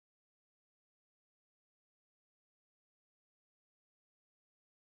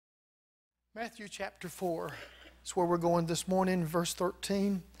Matthew chapter 4 is where we're going this morning, verse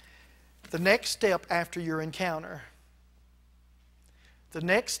 13. The next step after your encounter. The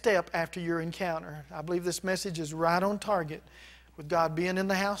next step after your encounter. I believe this message is right on target with God being in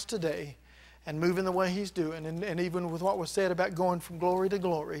the house today and moving the way He's doing. And even with what was said about going from glory to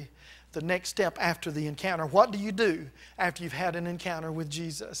glory. The next step after the encounter. What do you do after you've had an encounter with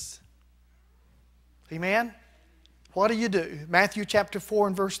Jesus? Amen? What do you do? Matthew chapter 4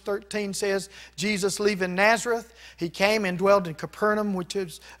 and verse 13 says, Jesus leaving Nazareth, He came and dwelt in Capernaum, which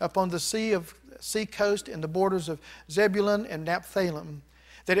is upon the sea coast in the borders of Zebulun and Naphtali,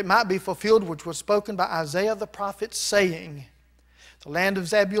 that it might be fulfilled which was spoken by Isaiah the prophet, saying, the land of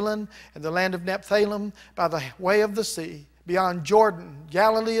Zebulun and the land of Naphtali by the way of the sea, beyond Jordan,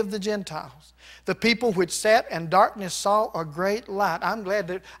 Galilee of the Gentiles. The people which sat in darkness saw a great light. I'm glad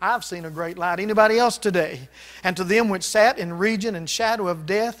that I've seen a great light. Anybody else today? And to them which sat in region and shadow of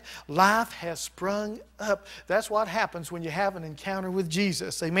death, life has sprung up. That's what happens when you have an encounter with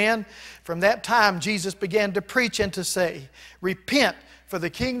Jesus. Amen? From that time, Jesus began to preach and to say, repent, for the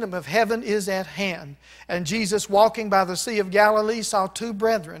kingdom of heaven is at hand. And Jesus, walking by the Sea of Galilee, saw two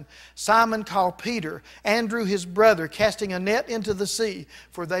brethren, Simon called Peter, Andrew his brother, casting a net into the sea,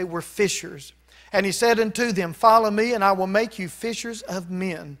 for they were fishers. And He said unto them, follow me, and I will make you fishers of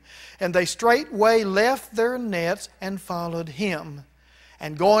men. And they straightway left their nets and followed Him.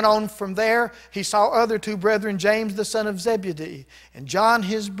 And going on from there, He saw other two brethren, James the son of Zebedee, and John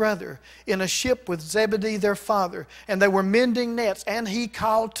his brother, in a ship with Zebedee their father. And they were mending nets, and He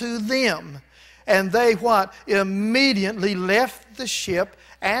called to them. And they what? Immediately left the ship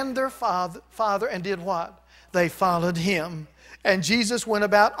and their father and did what? They followed Him. And Jesus went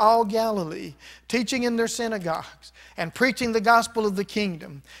about all Galilee, teaching in their synagogues, and preaching the gospel of the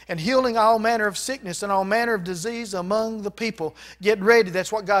kingdom, and healing all manner of sickness and all manner of disease among the people. Get ready,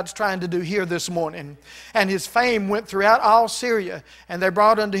 that's what God's trying to do here this morning. And His fame went throughout all Syria, and they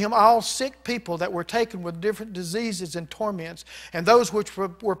brought unto Him all sick people that were taken with different diseases and torments, and those which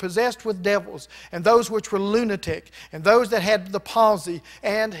were possessed with devils, and those which were lunatic, and those that had the palsy,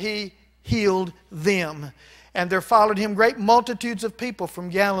 and He healed them. And there followed Him great multitudes of people from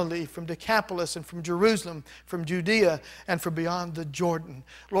Galilee, from Decapolis, and from Jerusalem, from Judea, and from beyond the Jordan.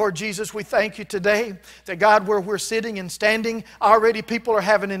 Lord Jesus, we thank You today that, God, where we're sitting and standing, already people are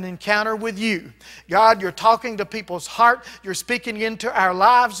having an encounter with You. God, You're talking to people's heart. You're speaking into our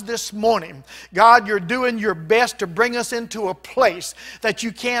lives this morning. God, You're doing Your best to bring us into a place that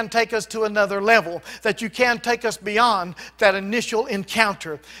You can take us to another level, that You can take us beyond that initial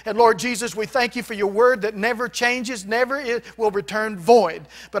encounter. And Lord Jesus, we thank You for Your word that never changes, never will return void,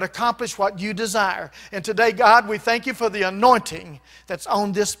 but accomplish what You desire. And today, God, we thank You for the anointing that's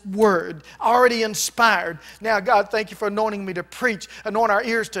on this word, already inspired. Now, God, thank You for anointing me to preach, anoint our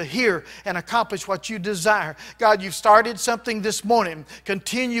ears to hear, and accomplish what You desire. God, You've started something this morning.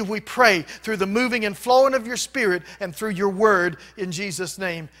 Continue, we pray, through the moving and flowing of Your Spirit and through Your word in Jesus'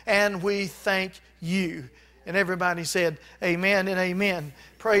 name. And we thank You. And everybody said, amen and amen.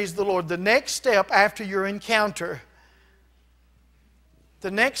 Praise the Lord. The next step after your encounter.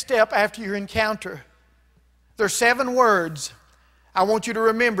 The next step after your encounter. There's 7 words I want you to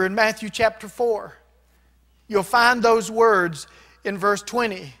remember in Matthew chapter 4. You'll find those words in verse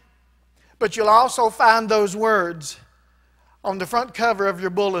 20. But you'll also find those words on the front cover of your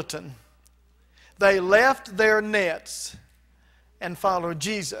bulletin. They left their nets and followed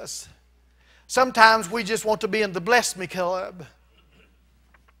Jesus. Sometimes we just want to be in the Bless Me Club.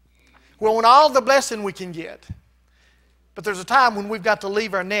 We want all the blessing we can get. But there's a time when we've got to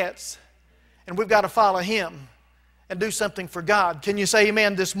leave our nets and we've got to follow Him and do something for God. Can you say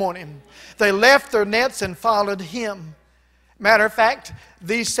amen this morning? They left their nets and followed Him. Matter of fact,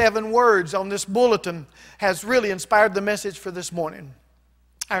 these 7 words on this bulletin has really inspired the message for this morning.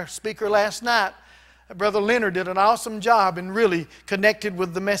 Our speaker last night, Brother Leonard, did an awesome job and really connected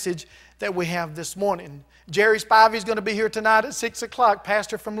with the message that we have this morning. Jerry Spivey is going to be here tonight at 6 o'clock,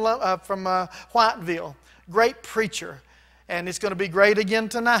 pastor from Whiteville. Great preacher. And it's going to be great again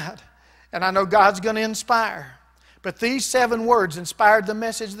tonight. And I know God's going to inspire. But these 7 words inspired the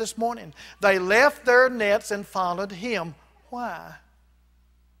message this morning. They left their nets and followed Him. Why?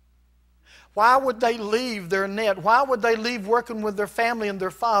 Why would they leave their net? Why would they leave working with their family and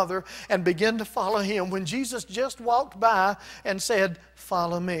their father and begin to follow Him when Jesus just walked by and said,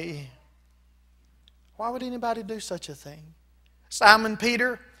 follow me? Why would anybody do such a thing? Simon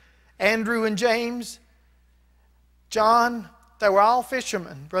Peter, Andrew and James, John, they were all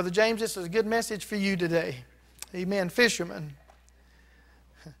fishermen. Brother James, this is a good message for you today. Amen. Fishermen.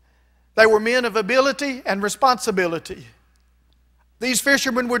 They were men of ability and responsibility. These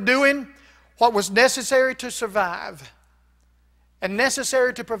fishermen were doing what was necessary to survive and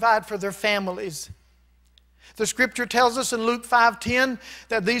necessary to provide for their families. The Scripture tells us in Luke 5:10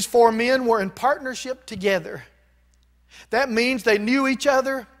 that these 4 men were in partnership together. That means they knew each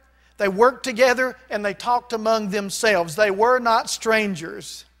other, they worked together, and they talked among themselves. They were not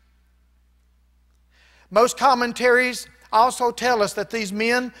strangers. Most commentaries also tell us that these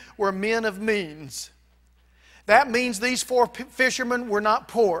men were men of means. That means these 4 fishermen were not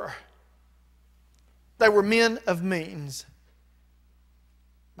poor. They were men of means.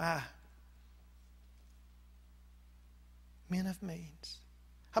 Men of means.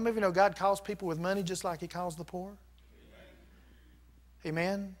 How many of you know God calls people with money just like He calls the poor?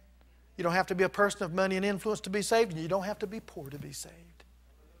 Amen? You don't have to be a person of money and influence to be saved, and you don't have to be poor to be saved.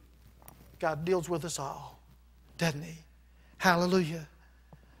 God deals with us all, doesn't He? Hallelujah.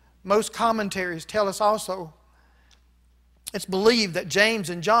 Most commentaries tell us also it's believed that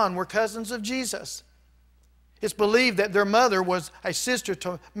James and John were cousins of Jesus. It's believed that their mother was a sister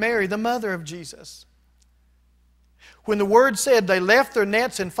to Mary, the mother of Jesus. When the Word said they left their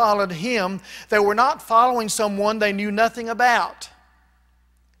nets and followed Him, they were not following someone they knew nothing about.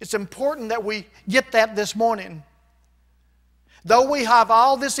 It's important that we get that this morning. Though we have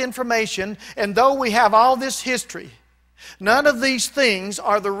all this information and though we have all this history, none of these things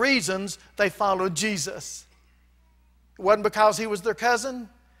are the reasons they followed Jesus. It wasn't because He was their cousin.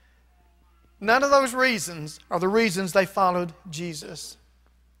 None of those reasons are the reasons they followed Jesus.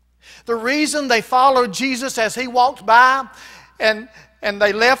 The reason they followed Jesus as He walked by and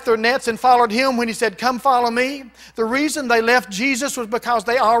they left their nets and followed Him when He said, "Come follow me," the reason they left Jesus was because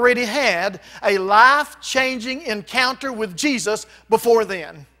they already had a life-changing encounter with Jesus before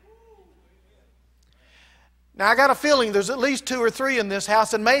then. Now I got a feeling there's at least 2 or 3 in this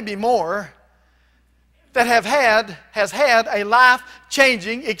house, and maybe more, that has had a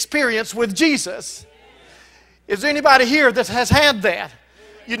life-changing experience with Jesus. Is there anybody here that has had that?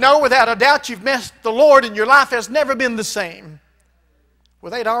 You know without a doubt you've met the Lord and your life has never been the same.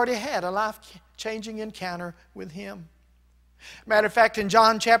 Well, they'd already had a life-changing encounter with Him. Matter of fact, in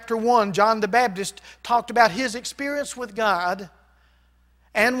John chapter 1, John the Baptist talked about his experience with God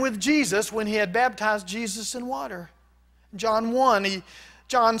and with Jesus when he had baptized Jesus in water. In John 1,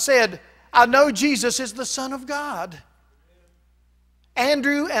 John said, "I know Jesus is the Son of God."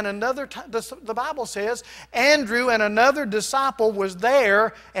 Andrew and the Bible says, Andrew and another disciple was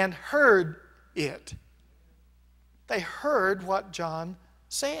there and heard it. They heard what John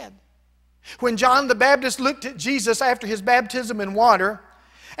said. When John the Baptist looked at Jesus after his baptism in water,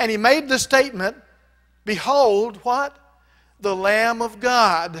 and he made the statement, "Behold," what? "The Lamb of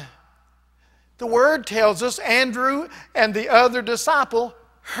God." The Word tells us Andrew and the other disciple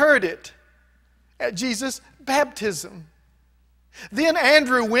heard it at Jesus' baptism. Then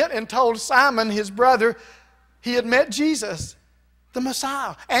Andrew went and told Simon, his brother, he had met Jesus, the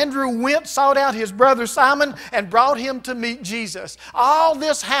Messiah. Andrew went, sought out his brother Simon, and brought him to meet Jesus. All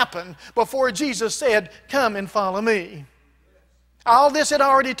this happened before Jesus said, "Come and follow me." All this had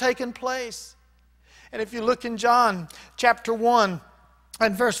already taken place. And if you look in John chapter 1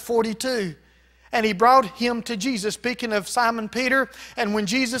 and verse 42, and he brought him to Jesus, speaking of Simon Peter, and when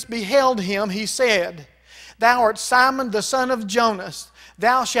Jesus beheld him, he said, "Thou art Simon the son of Jonas.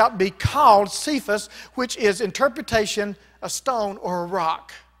 Thou shalt be called Cephas," which is interpretation, a stone or a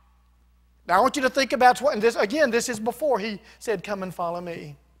rock. Now I want you to think about what, and this is before he said, "Come and follow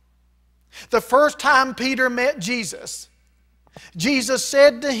me." The first time Peter met Jesus, Jesus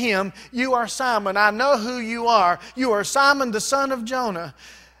said to him, "You are Simon. I know who you are. You are Simon the son of Jonah.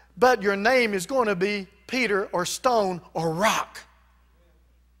 But your name is going to be Peter, or stone or rock."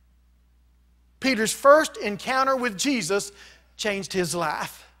 Peter's first encounter with Jesus changed his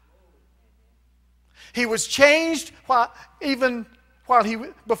life. He was changed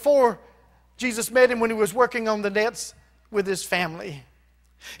before Jesus met him when he was working on the nets with his family.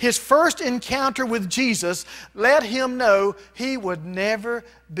 His first encounter with Jesus let him know he would never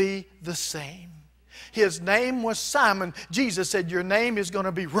be the same. His name was Simon. Jesus said, "Your name is going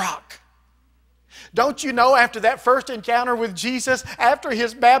to be Rock." Don't you know after that first encounter with Jesus, after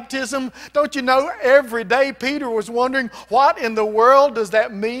his baptism, don't you know every day Peter was wondering, what in the world does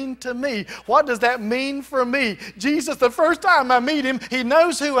that mean to me? What does that mean for me? Jesus, the first time I meet him, he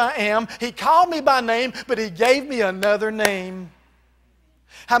knows who I am. He called me by name, but he gave me another name.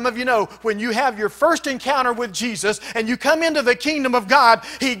 How many of you know when you have your first encounter with Jesus and you come into the kingdom of God,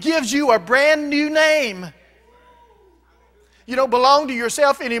 He gives you a brand new name. You don't belong to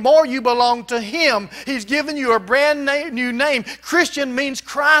yourself anymore. You belong to Him. He's given you a brand new name. Christian means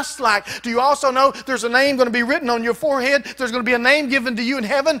Christ-like. Do you also know there's a name going to be written on your forehead? There's going to be a name given to you in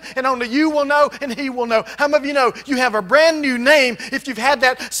heaven, and only you will know and He will know. How many of you know you have a brand new name if you've had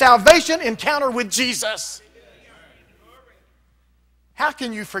that salvation encounter with Jesus? How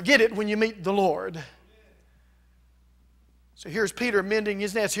can you forget it when you meet the Lord? So here's Peter mending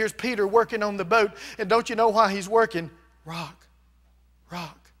his nets. Here's Peter working on the boat. And don't you know why he's working? Rock,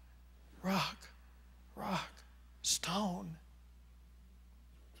 rock, rock, rock, stone.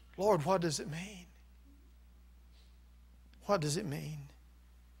 Lord, what does it mean? What does it mean?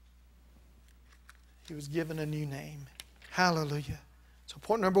 He was given a new name. Hallelujah. So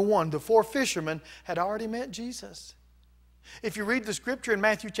point number one, the 4 fishermen had already met Jesus. If you read the scripture in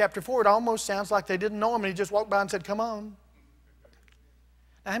Matthew chapter 4, it almost sounds like they didn't know Him and He just walked by and said, come on.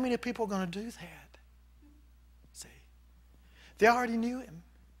 Now, how many people are going to do that? See, they already knew Him.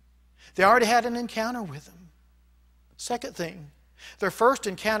 They already had an encounter with Him. Second thing, their first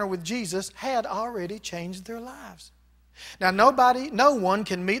encounter with Jesus had already changed their lives. Now, no one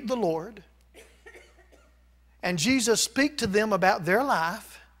can meet the Lord and Jesus speak to them about their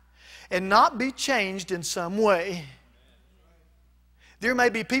life and not be changed in some way. There may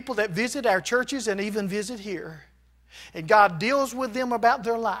be people that visit our churches and even visit here, and God deals with them about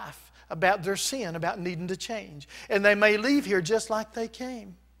their life, about their sin, about needing to change. And they may leave here just like they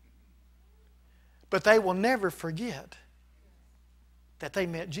came. But they will never forget that they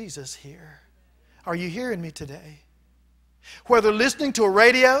met Jesus here. Are you hearing me today? Whether listening to a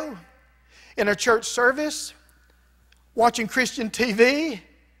radio, in a church service, watching Christian TV,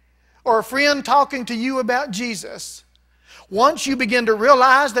 or a friend talking to you about Jesus, once you begin to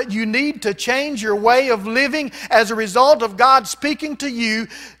realize that you need to change your way of living as a result of God speaking to you,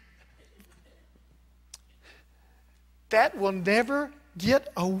 that will never get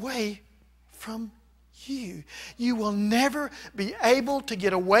away from you. You will never be able to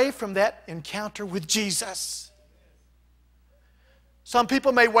get away from that encounter with Jesus. Some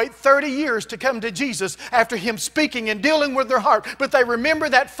people may wait 30 years to come to Jesus after Him speaking and dealing with their heart, but they remember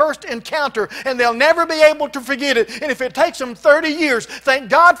that first encounter and they'll never be able to forget it. And if it takes them 30 years, thank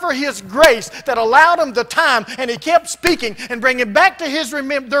God for His grace that allowed them the time, and He kept speaking and bringing back to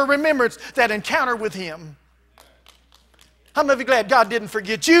their remembrance that encounter with Him. How many of you glad God didn't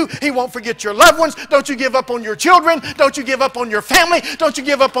forget you? He won't forget your loved ones. Don't you give up on your children. Don't you give up on your family. Don't you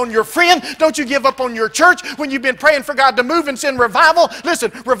give up on your friend. Don't you give up on your church when you've been praying for God to move and send revival.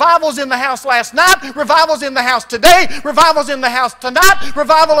 Listen, revival's in the house last night. Revival's in the house today. Revival's in the house tonight.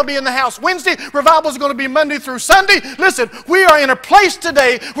 Revival will be in the house Wednesday. Revival's going to be Monday through Sunday. Listen, we are in a place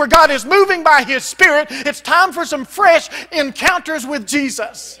today where God is moving by His Spirit. It's time for some fresh encounters with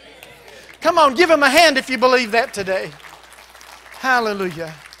Jesus. Come on, give Him a hand if you believe that today.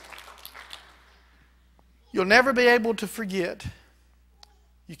 Hallelujah. You'll never be able to forget.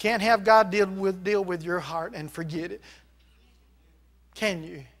 You can't have God deal with your heart and forget it. Can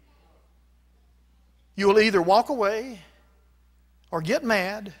you? You will either walk away or get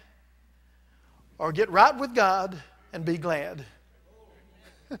mad or get right with God and be glad.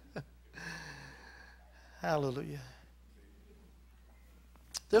 Hallelujah.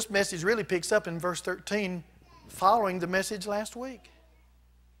 This message really picks up in verse 13, following the message last week.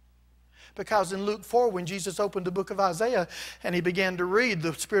 Because in Luke 4, when Jesus opened the book of Isaiah and He began to read,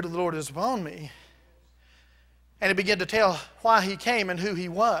 the Spirit of the Lord is upon me, and He began to tell why He came and who He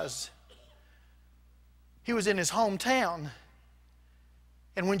was. He was in His hometown.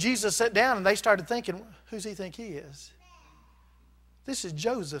 And when Jesus sat down and they started thinking, who's He think He is? This is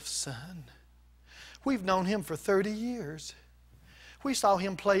Joseph's son. We've known him for 30 years. We saw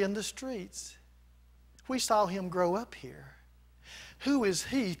him play in the streets. We saw him grow up here. Who is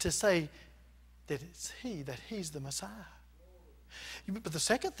he to say that it's he, that he's the Messiah? But the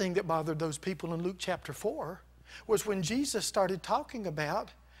second thing that bothered those people in Luke chapter 4 was when Jesus started talking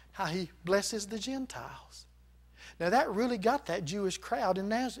about how He blesses the Gentiles. Now that really got that Jewish crowd in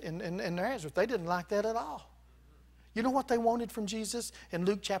Nazareth. They didn't like that at all. You know what they wanted from Jesus in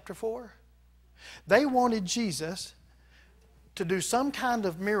Luke chapter 4? They wanted Jesus to do some kind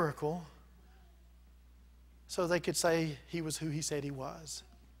of miracle so they could say He was who He said He was.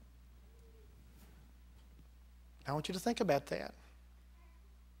 I want you to think about that.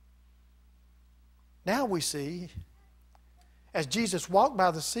 Now we see, as Jesus walked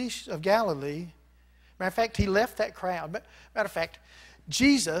by the Sea of Galilee, matter of fact, He left that crowd. Matter of fact,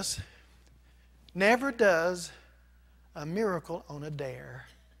 Jesus never does a miracle on a dare.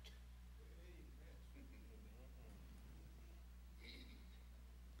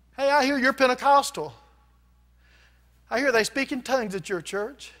 Hey, I hear you're Pentecostal. I hear they speak in tongues at your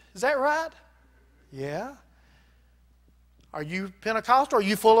church. Is that right? Yeah. Are you Pentecostal? Are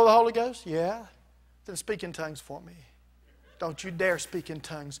you full of the Holy Ghost? Yeah. Then speak in tongues for me. Don't you dare speak in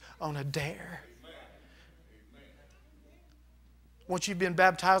tongues on a dare. Once you've been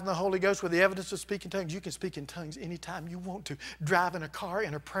baptized in the Holy Ghost with the evidence of speaking tongues, you can speak in tongues anytime you want to. Drive in a car,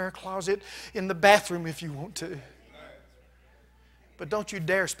 in a prayer closet, in the bathroom if you want to. But don't you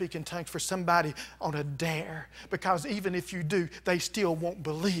dare speak in tongues for somebody on a dare, because even if you do, they still won't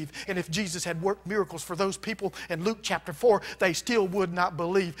believe. And if Jesus had worked miracles for those people in Luke chapter 4, they still would not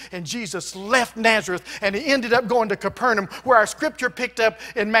believe. And Jesus left Nazareth and he ended up going to Capernaum, where our scripture picked up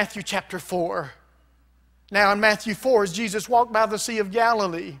in Matthew chapter 4. Now in Matthew 4, as Jesus walked by the Sea of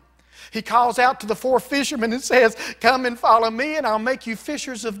Galilee, he calls out to the 4 fishermen and says, "Come and follow me and I'll make you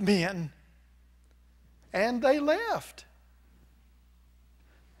fishers of men." And they left.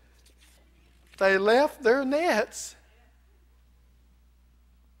 They left their nets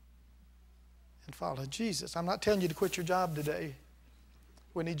and followed Jesus. I'm not telling you to quit your job today.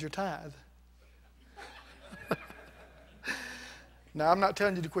 We need your tithe. No, I'm not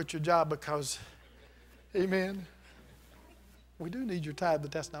telling you to quit your job because, amen, we do need your tithe,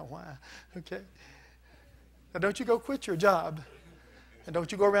 but that's not why. Okay? Now don't you go quit your job. And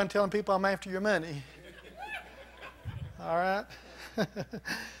don't you go around telling people I'm after your money. All right?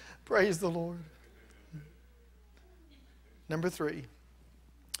 Praise the Lord. Number 3.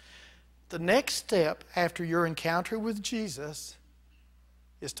 The next step after your encounter with Jesus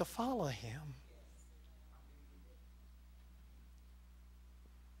is to follow him.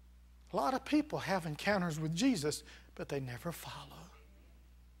 A lot of people have encounters with Jesus, but they never follow.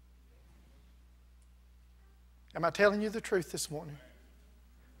 Am I telling you the truth this morning?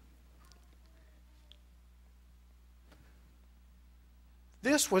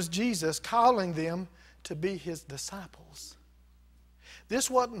 This was Jesus calling them to be his disciples. This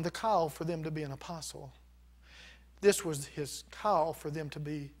wasn't the call for them to be an apostle. This was his call for them to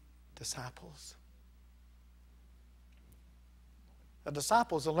be disciples. A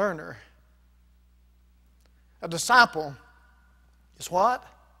disciple is a learner. A disciple is what?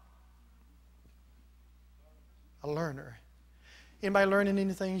 A learner. Anybody learning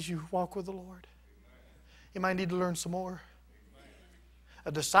anything as you walk with the Lord? Anybody need to learn some more?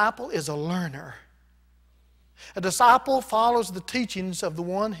 A disciple is a learner. A disciple follows the teachings of the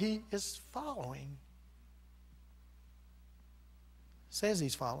one he is following. Says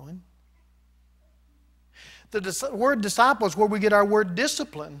he's following. The word disciple is where we get our word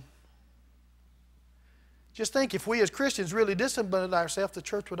discipline. Just think, if we as Christians really disciplined ourselves, the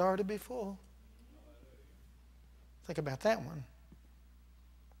church would already be full. Think about that one.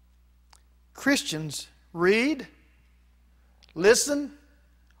 Christians read, listen,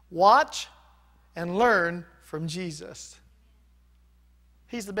 watch, and learn from Jesus.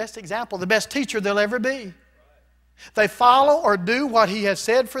 He's the best example, the best teacher they'll ever be. They follow or do what he has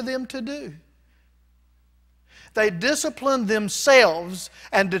said for them to do. They discipline themselves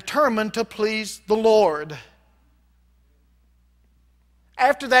and determine to please the Lord.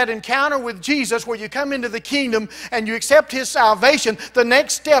 After that encounter with Jesus, where you come into the kingdom and you accept his salvation, the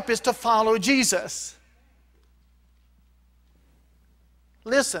next step is to follow Jesus.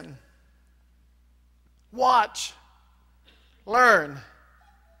 Listen, watch, learn,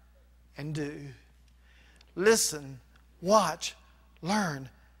 and do. Listen, watch, learn,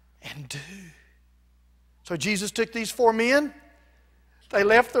 and do. So Jesus took these 4 men. They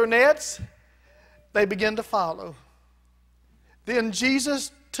left their nets. They began to follow. Then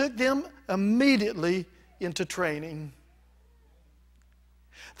Jesus took them immediately into training.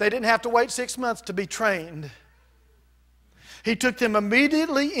 They didn't have to wait 6 months to be trained. He took them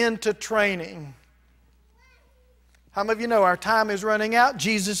immediately into training. How many of you know our time is running out?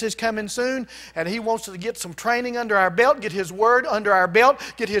 Jesus is coming soon, and he wants to get some training under our belt, get his word under our belt,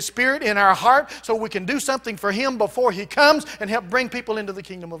 get his spirit in our heart so we can do something for him before he comes and help bring people into the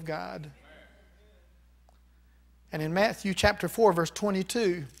kingdom of God. And in Matthew chapter 4, verse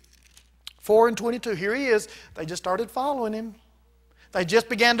 22, 4 and 22, here he is. They just started following him. They just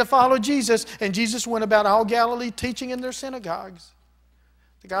began to follow Jesus, and Jesus went about all Galilee teaching in their synagogues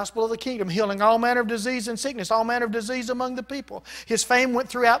the gospel of the kingdom, healing all manner of disease and sickness, all manner of disease among the people. His fame went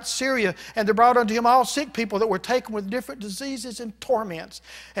throughout Syria, and they brought unto him all sick people that were taken with different diseases and torments,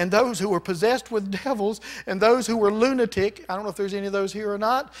 and those who were possessed with devils, and those who were lunatic. I don't know if there's any of those here or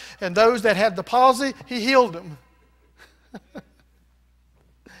not. And those that had the palsy, he healed them.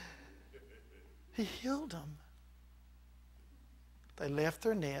 He healed them. They left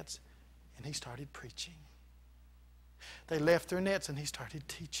their nets, and he started preaching. They left their nets, and he started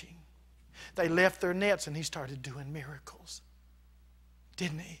teaching. They left their nets and He started doing miracles.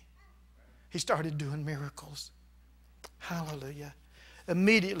 Didn't He? He started doing miracles. Hallelujah.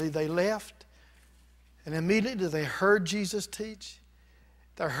 Immediately they left, and immediately they heard Jesus teach.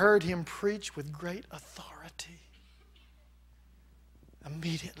 They heard Him preach with great authority.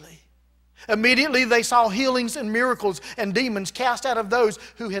 Immediately. Immediately they saw healings and miracles and demons cast out of those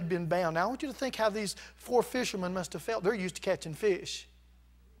who had been bound. Now I want you to think how these 4 fishermen must have felt. They're used to catching fish.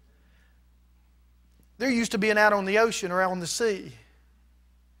 They're used to being out on the ocean or out on the sea.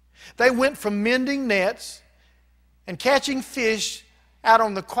 They went from mending nets and catching fish out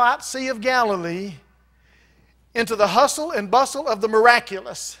on the quiet Sea of Galilee into the hustle and bustle of the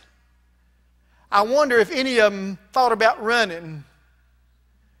miraculous. I wonder if any of them thought about running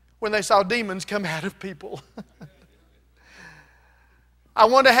when they saw demons come out of people. I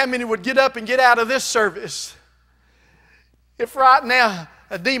wonder how many would get up and get out of this service if right now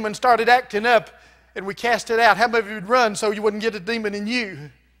a demon started acting up and we cast it out. How many of you would run so you wouldn't get a demon in you?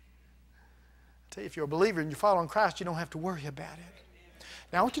 I tell you, if you're a believer and you're following Christ, you don't have to worry about it.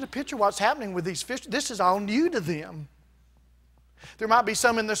 Now I want you to picture what's happening with these fish. This is all new to them. There might be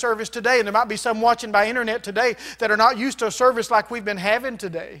some in the service today, and there might be some watching by internet today that are not used to a service like we've been having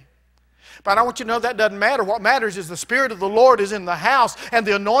today. But I want you to know that doesn't matter. What matters is the Spirit of the Lord is in the house, and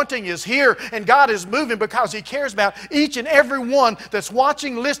the anointing is here, and God is moving because He cares about each and every one that's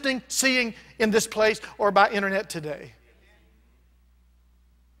watching, listening, seeing in this place or by internet today.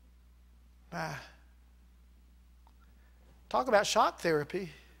 Talk about shock therapy.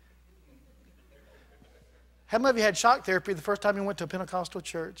 How many of you had shock therapy the first time you went to a Pentecostal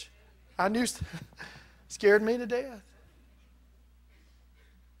church? I knew, scared me to death.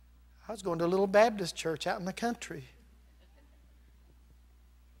 I was going to a little Baptist church out in the country.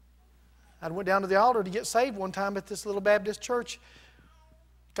 I went down to the altar to get saved one time at this little Baptist church.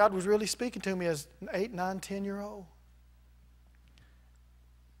 God was really speaking to me as an 8, 9, 10-year-old.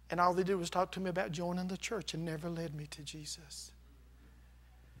 And all they did was talk to me about joining the church and never led me to Jesus.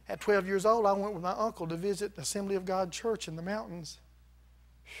 At 12 years old, I went with my uncle to visit the Assembly of God church in the mountains.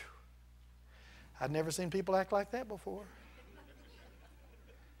 Whew. I'd never seen people act like that before.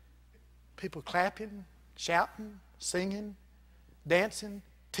 People clapping, shouting, singing, dancing,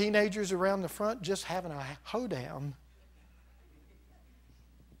 teenagers around the front just having a hoedown.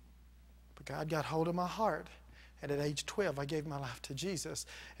 But God got hold of my heart. And at age 12, I gave my life to Jesus.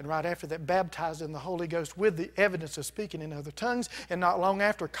 And right after that, baptized in the Holy Ghost with the evidence of speaking in other tongues. And not long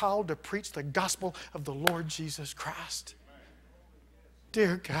after, called to preach the gospel of the Lord Jesus Christ.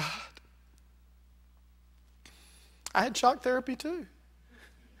 Dear God. I had shock therapy too.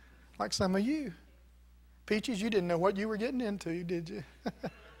 Like some of you. Peaches, you didn't know what you were getting into, did you?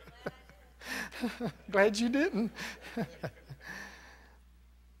 Glad you didn't.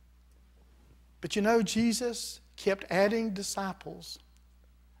 But you know, Jesus kept adding disciples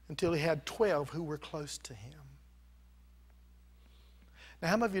until He had 12 who were close to Him. Now,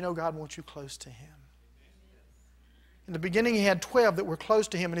 how many of you know God wants you close to Him? In the beginning, He had 12 that were close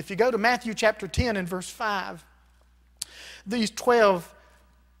to Him. And if you go to Matthew chapter 10 and verse 5, these 12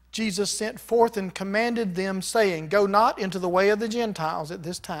 Jesus sent forth and commanded them, saying, Go not into the way of the Gentiles at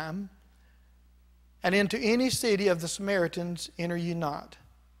this time, and into any city of the Samaritans enter ye not.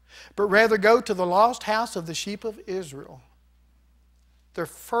 But rather go to the lost house of the sheep of Israel. Their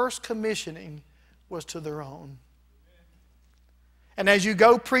first commissioning was to their own. And as you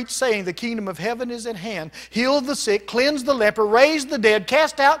go, preach, saying, The kingdom of heaven is at hand. Heal the sick, cleanse the leper, raise the dead,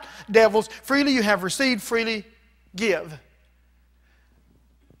 cast out devils. Freely you have received, freely give.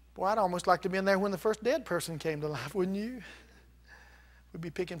 Boy, I'd almost like to be in there when the first dead person came to life, wouldn't you? We'd be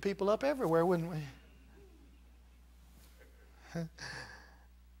picking people up everywhere, wouldn't we?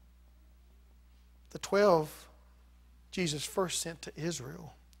 The 12, Jesus first sent to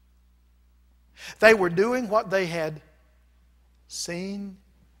Israel. They were doing what they had seen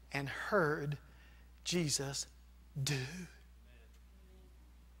and heard Jesus do.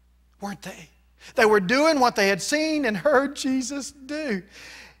 Weren't they? They were doing what they had seen and heard Jesus do.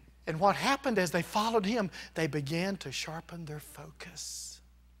 And what happened as they followed Him, they began to sharpen their focus.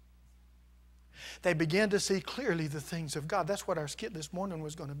 They began to see clearly the things of God. That's what our skit this morning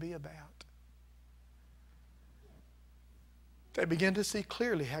was going to be about. They began to see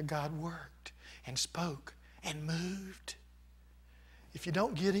clearly how God worked and spoke and moved. If you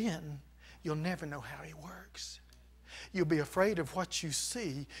don't get in, you'll never know how He works. You'll be afraid of what you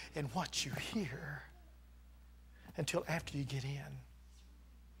see and what you hear until after you get in.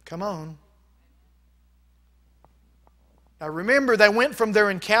 Come on. Now remember, they went from their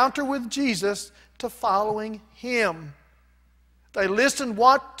encounter with Jesus to following Him. They listened,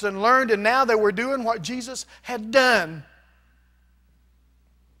 watched, and learned, and now they were doing what Jesus had done.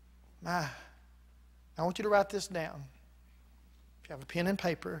 I want you to write this down. If you have a pen and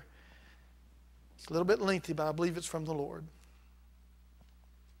paper, it's a little bit lengthy, but I believe it's from the Lord.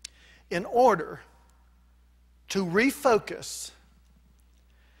 In order to refocus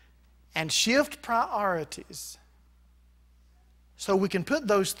and shift priorities so we can put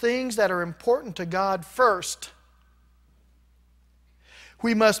those things that are important to God first,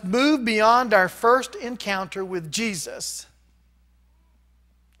 we must move beyond our first encounter with Jesus.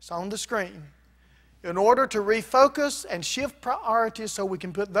 It's on the screen. In order to refocus and shift priorities so we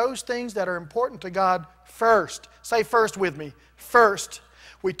can put those things that are important to God first. Say first with me. First.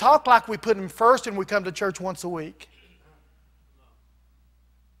 We talk like we put Him first and we come to church once a week.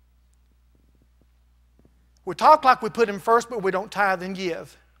 We talk like we put Him first, but we don't tithe and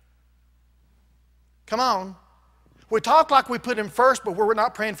give. Come on. We talk like we put Him first, but we're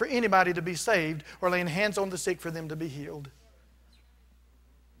not praying for anybody to be saved or laying hands on the sick for them to be healed.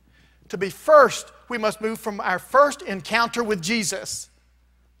 To be first, we must move from our first encounter with Jesus.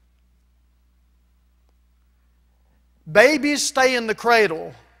 Babies stay in the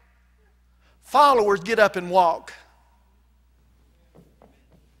cradle. Followers get up and walk.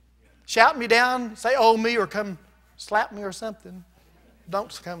 Shout me down, say, oh me, or come slap me or something.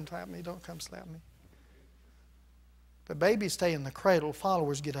 Don't come slap me, don't come slap me. But babies stay in the cradle,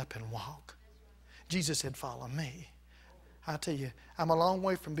 followers get up and walk. Jesus said, follow me. I tell you, I'm a long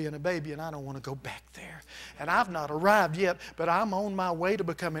way from being a baby, and I don't want to go back there. And I've not arrived yet, but I'm on my way to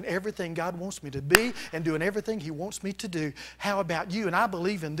becoming everything God wants me to be and doing everything He wants me to do. How about you? And I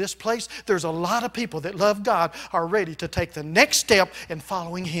believe in this place, there's a lot of people that love God are ready to take the next step in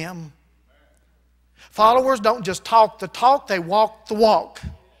following Him. Followers don't just talk the talk, they walk the walk.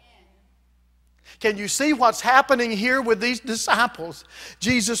 Can you see what's happening here with these disciples?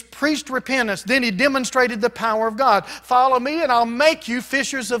 Jesus preached repentance. Then He demonstrated the power of God. Follow me and I'll make you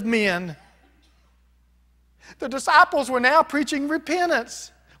fishers of men. The disciples were now preaching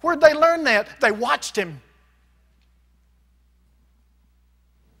repentance. Where'd they learn that? They watched Him.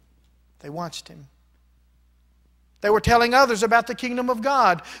 They watched Him. They were telling others about the kingdom of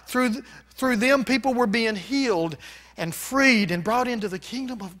God. Through them, people were being healed and freed and brought into the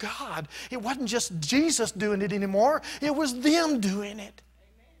kingdom of God. It wasn't just Jesus doing it anymore. It was them doing it.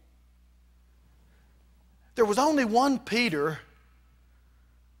 There was only one Peter,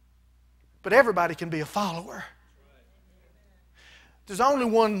 but everybody can be a follower. There's only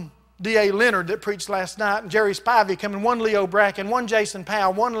one D.A. Leonard that preached last night, and Jerry Spivey coming, one Leo Bracken, one Jason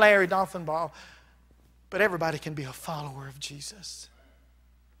Powell, one Larry Dolphinball. But everybody can be a follower of Jesus.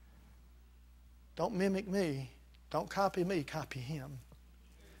 Don't mimic me. Don't copy me, copy Him.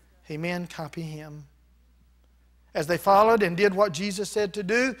 Amen, copy Him. As they followed and did what Jesus said to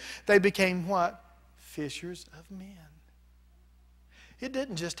do, they became what? Fishers of men. It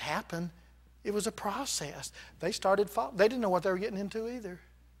didn't just happen. It was a process. They started following. They didn't know what they were getting into either.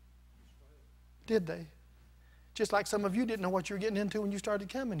 Did they? Just like some of you didn't know what you were getting into when you started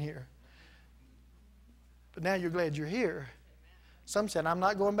coming here. But now you're glad you're here. Some said, I'm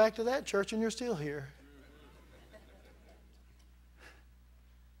not going back to that church, and you're still here.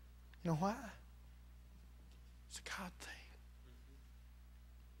 You know why? It's a God thing.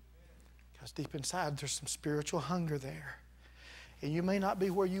 Because deep inside there's some spiritual hunger there. And you may not be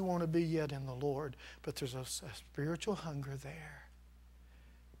where you want to be yet in the Lord, but there's a spiritual hunger there.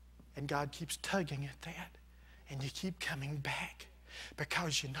 And God keeps tugging at that. And you keep coming back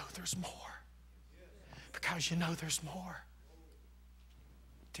because you know there's more. Because you know there's more.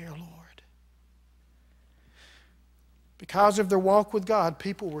 Dear Lord. Because of their walk with God,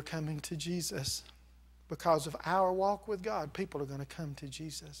 people were coming to Jesus. Because of our walk with God, people are going to come to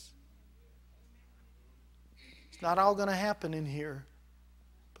Jesus. It's not all going to happen in here,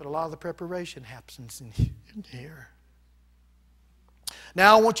 but a lot of the preparation happens in here.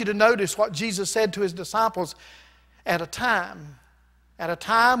 Now I want you to notice what Jesus said to His disciples at a time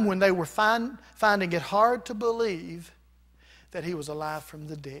when they were finding it hard to believe that He was alive from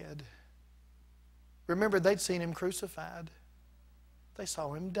the dead. Remember, they'd seen Him crucified. They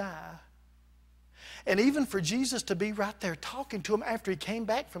saw Him die. And even for Jesus to be right there talking to them after He came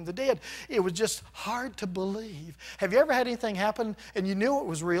back from the dead, it was just hard to believe. Have you ever had anything happen and you knew it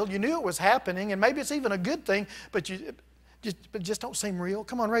was real, you knew it was happening, and maybe it's even a good thing, but it just don't seem real?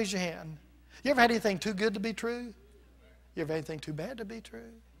 Come on, raise your hand. You ever had anything too good to be true? You ever had anything too bad to be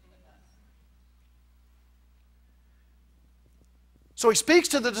true? So He speaks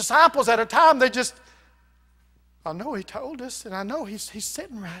to the disciples at a time they just, I know He told us, and I know He's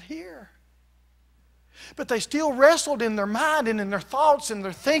sitting right here. But they still wrestled in their mind and in their thoughts and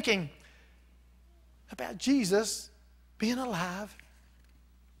their thinking about Jesus being alive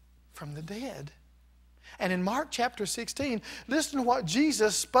from the dead. And in Mark chapter 16, listen to what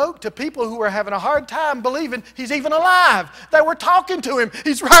Jesus spoke to people who were having a hard time believing He's even alive. They were talking to Him.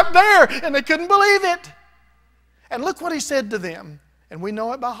 He's right there, and they couldn't believe it. And look what He said to them. And we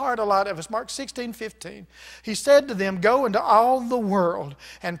know it by heart, a lot of us. Mark 16:15. He said to them, "Go into all the world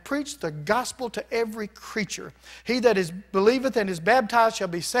and preach the gospel to every creature. He that believeth and is baptized shall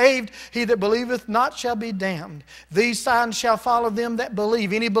be saved. He that believeth not shall be damned. These signs shall follow them that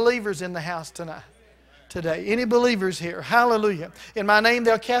believe." Any believers in the house tonight? Today. Any believers here? Hallelujah. In my name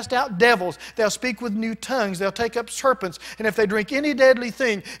they'll cast out devils. They'll speak with new tongues. They'll take up serpents. And if they drink any deadly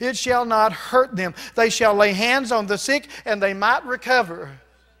thing, it shall not hurt them. They shall lay hands on the sick and they might recover.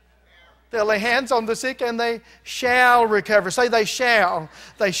 They'll lay hands on the sick and they shall recover. Say they shall.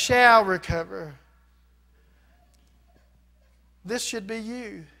 They shall recover. This should be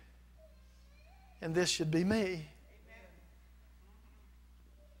you. And this should be me.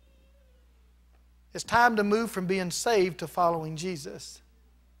 It's time to move from being saved to following Jesus.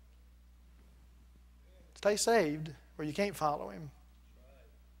 Stay saved or you can't follow Him.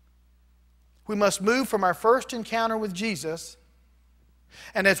 We must move from our first encounter with Jesus,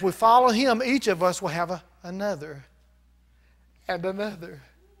 and as we follow Him, each of us will have another, and another,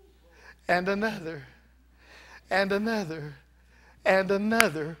 and another, and another, and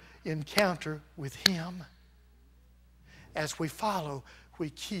another encounter with Him. As we follow, we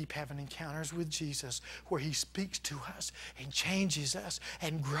keep having encounters with Jesus where He speaks to us and changes us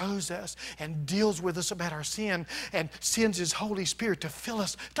and grows us and deals with us about our sin and sends His Holy Spirit to fill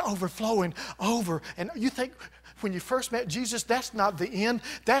us to overflowing over. And you think when you first met Jesus, that's not the end.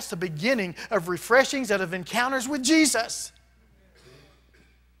 That's the beginning of refreshings and of encounters with Jesus.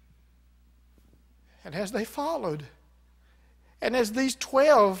 And as they followed, and as these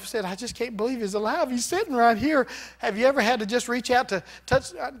 12 said, "I just can't believe He's alive. He's sitting right here." Have you ever had to just reach out to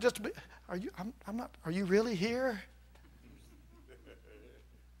touch? Are you? I'm not. Are you really here?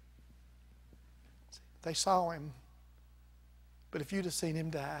 They saw Him, but if you'd have seen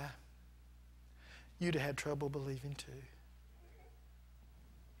Him die, you'd have had trouble believing too.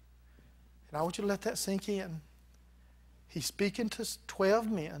 And I want you to let that sink in. He's speaking to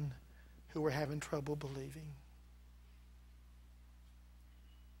 12 men who were having trouble believing.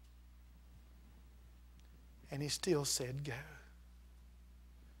 And He still said, "Go."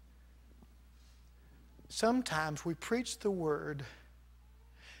 Sometimes we preach the Word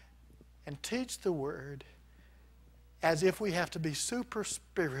and teach the Word as if we have to be super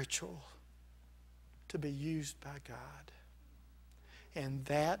spiritual to be used by God. And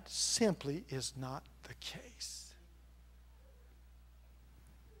that simply is not the case.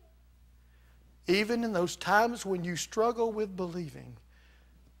 Even in those times when you struggle with believing,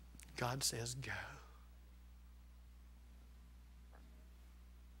 God says, "Go."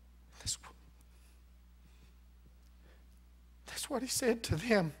 That's what He said to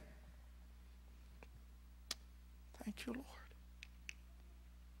them. Thank you, Lord.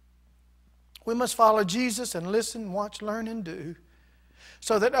 We must follow Jesus and listen, watch, learn, and do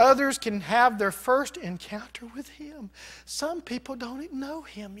so that others can have their first encounter with Him. Some people don't even know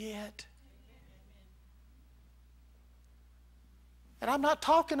Him yet. And I'm not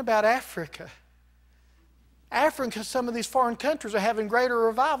talking about Africa. Africa, some of these foreign countries are having greater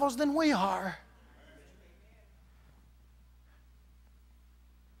revivals than we are.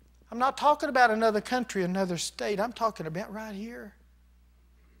 I'm not talking about another country, another state. I'm talking about right here.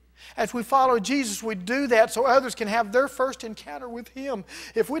 As we follow Jesus, we do that so others can have their first encounter with Him.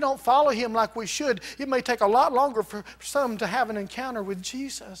 If we don't follow Him like we should, it may take a lot longer for some to have an encounter with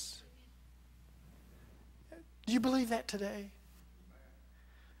Jesus. Do you believe that today?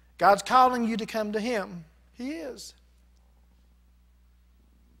 God's calling you to come to Him. He is.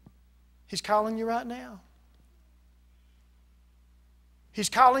 He's calling you right now. He's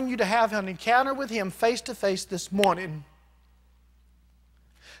calling you to have an encounter with Him face to face this morning.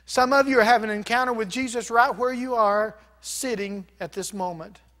 Some of you are having an encounter with Jesus right where you are sitting at this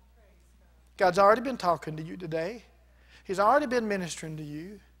moment. God's already been talking to you today. He's already been ministering to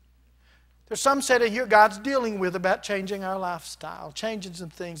you. There's some sitting here God's dealing with about changing our lifestyle, changing some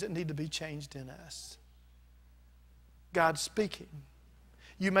things that need to be changed in us. God's speaking.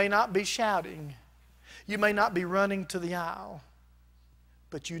 You may not be shouting. You may not be running to the aisle.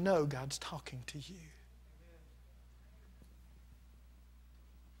 But you know God's talking to you.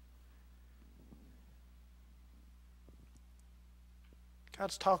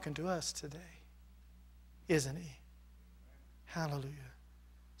 God's talking to us today, isn't He? Hallelujah.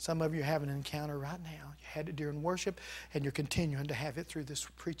 Some of you are having an encounter right now. You had it during worship, and you're continuing to have it through this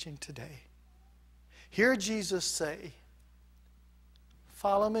preaching today. Hear Jesus say,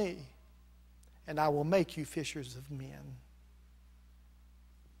 "Follow me, and I will make you fishers of men."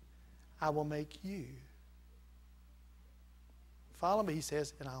 I will make you. Follow me, he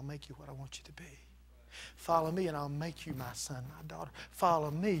says, and I'll make you what I want you to be. Follow me, and I'll make you my son, my daughter.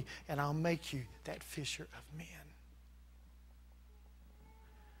 Follow me, and I'll make you that fisher of men.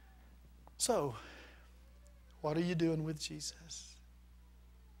 So, what are you doing with Jesus?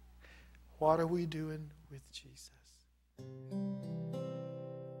 What are we doing with Jesus?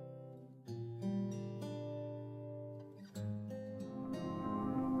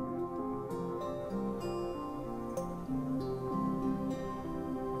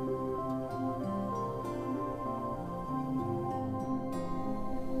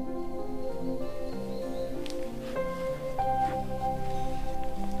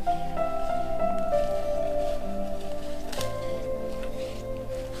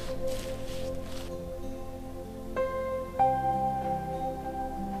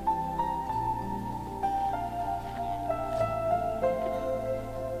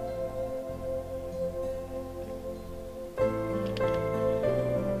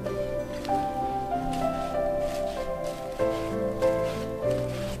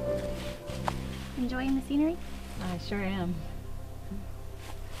 Enjoying the scenery? I sure am.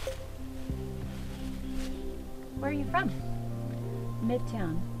 Where are you from?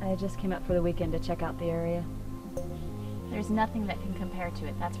 Midtown. I just came up for the weekend to check out the area. There's nothing that can compare to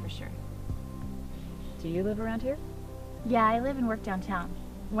it, that's for sure. Do you live around here? Yeah, I live and work downtown,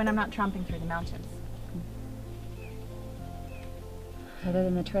 when I'm not tromping through the mountains. Other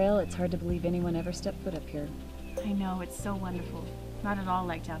than the trail, it's hard to believe anyone ever stepped foot up here. I know, it's so wonderful. Not at all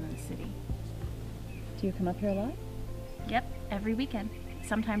like down in the city. Do you come up here a lot? Yep, every weekend.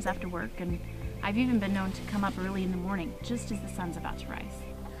 Sometimes after work, and I've even been known to come up early in the morning, just as the sun's about to rise.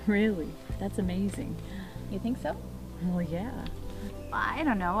 Really? That's amazing. You think so? Well, yeah. I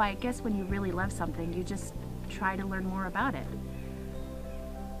don't know, I guess when you really love something, you just try to learn more about it.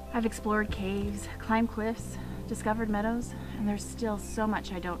 I've explored caves, climbed cliffs, discovered meadows, and there's still so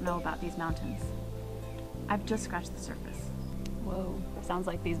much I don't know about these mountains. I've just scratched the surface. Whoa, sounds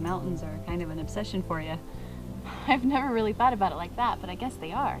like these mountains are kind of an obsession for you. I've never really thought about it like that, but I guess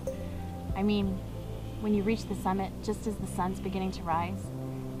they are. I mean, when you reach the summit just as the sun's beginning to rise,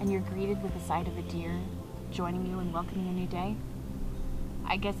 and you're greeted with the sight of a deer joining you and welcoming a new day,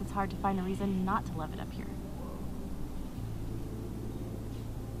 I guess it's hard to find a reason not to love it up here.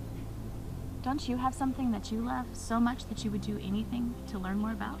 Don't you have something that you love so much that you would do anything to learn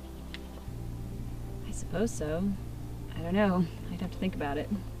more about? I suppose so. I don't know. I'd have to think about it.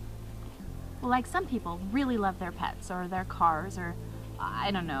 Well, like some people really love their pets or their cars or, I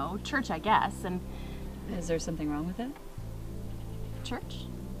don't know, church, I guess, and... Is there something wrong with it? Church?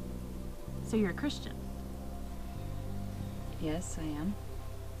 So you're a Christian? Yes, I am.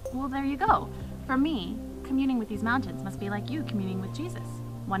 Well, there you go. For me, communing with these mountains must be like you communing with Jesus,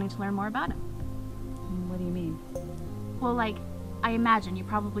 wanting to learn more about him. What do you mean? Well, like, I imagine you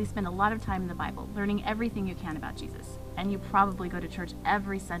probably spend a lot of time in the Bible, learning everything you can about Jesus. And you probably go to church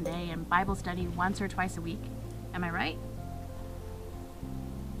every Sunday and Bible study once or twice a week. Am I right?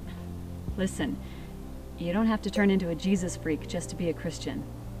 Listen, you don't have to turn into a Jesus freak just to be a Christian.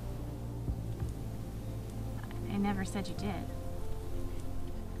 I never said you did.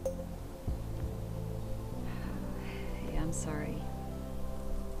 Hey, I'm sorry.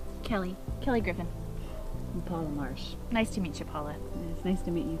 Kelly Griffin. I'm Paula Marsh. Nice to meet you, Paula. It's nice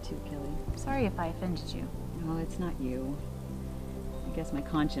to meet you too, Kelly. Sorry if I offended you. No, it's not you. I guess my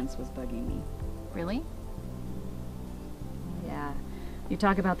conscience was bugging me. Really? Yeah. You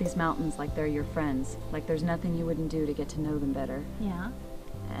talk about these mountains like they're your friends, like there's nothing you wouldn't do to get to know them better. Yeah.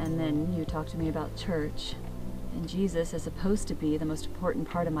 And then you talk to me about church, and Jesus is supposed to be the most important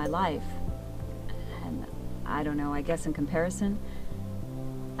part of my life. And I don't know, I guess in comparison,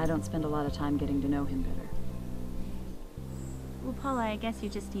 I don't spend a lot of time getting to know him better. Well, Paula, I guess you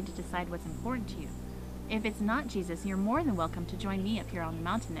just need to decide what's important to you. If it's not Jesus, you're more than welcome to join me up here on the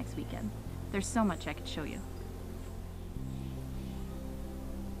mountain next weekend. There's so much I could show you.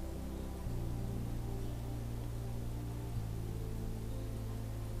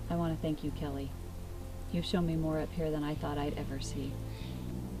 I want to thank you, Kelly. You've shown me more up here than I thought I'd ever see.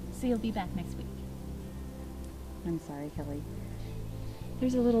 So you'll be back next week? I'm sorry, Kelly.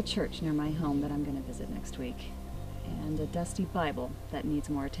 There's a little church near my home that I'm going to visit next week. And a dusty Bible that needs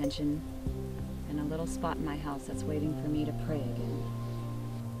more attention. And a little spot in my house that's waiting for me to pray again.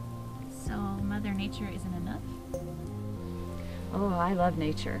 So Mother Nature isn't enough? Oh, I love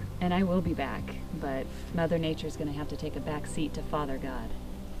nature, and I will be back, but Mother Nature's going to have to take a back seat to Father God.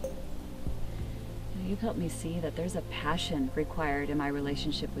 You've helped me see that there's a passion required in my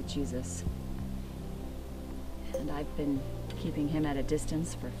relationship with Jesus. And I've been keeping him at a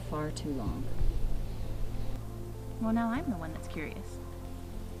distance for far too long. Well, now I'm the one that's curious.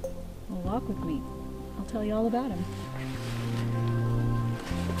 Well, walk with me. I'll tell you all about him.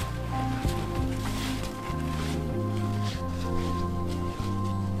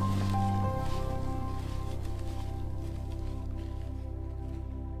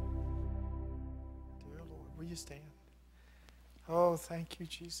 Dear Lord, will you stand? Oh, thank you,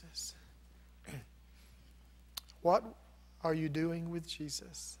 Jesus. What are you doing with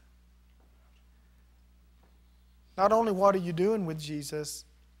Jesus? Not only what are you doing with Jesus,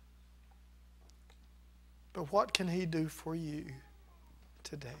 but what can he do for you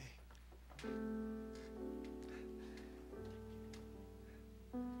today?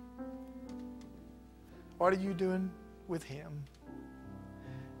 What are you doing with him?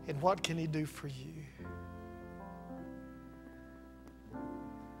 And what can he do for you?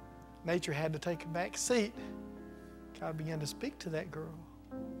 Nature had to take a back seat. God began to speak to that girl.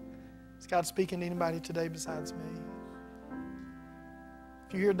 Is God speaking to anybody today besides me?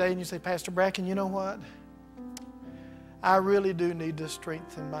 If you're here today and you say, Pastor Bracken, you know what? I really do need to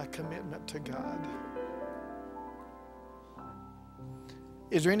strengthen my commitment to God.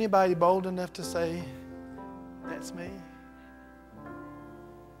 Is there anybody bold enough to say, that's me?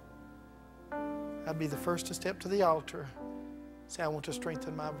 I'd be the first to step to the altar, say, I want to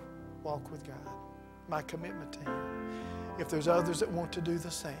strengthen my walk with God, my commitment to him. If there's others that want to do the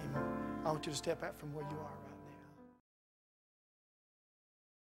same, I want you to step out from where you are.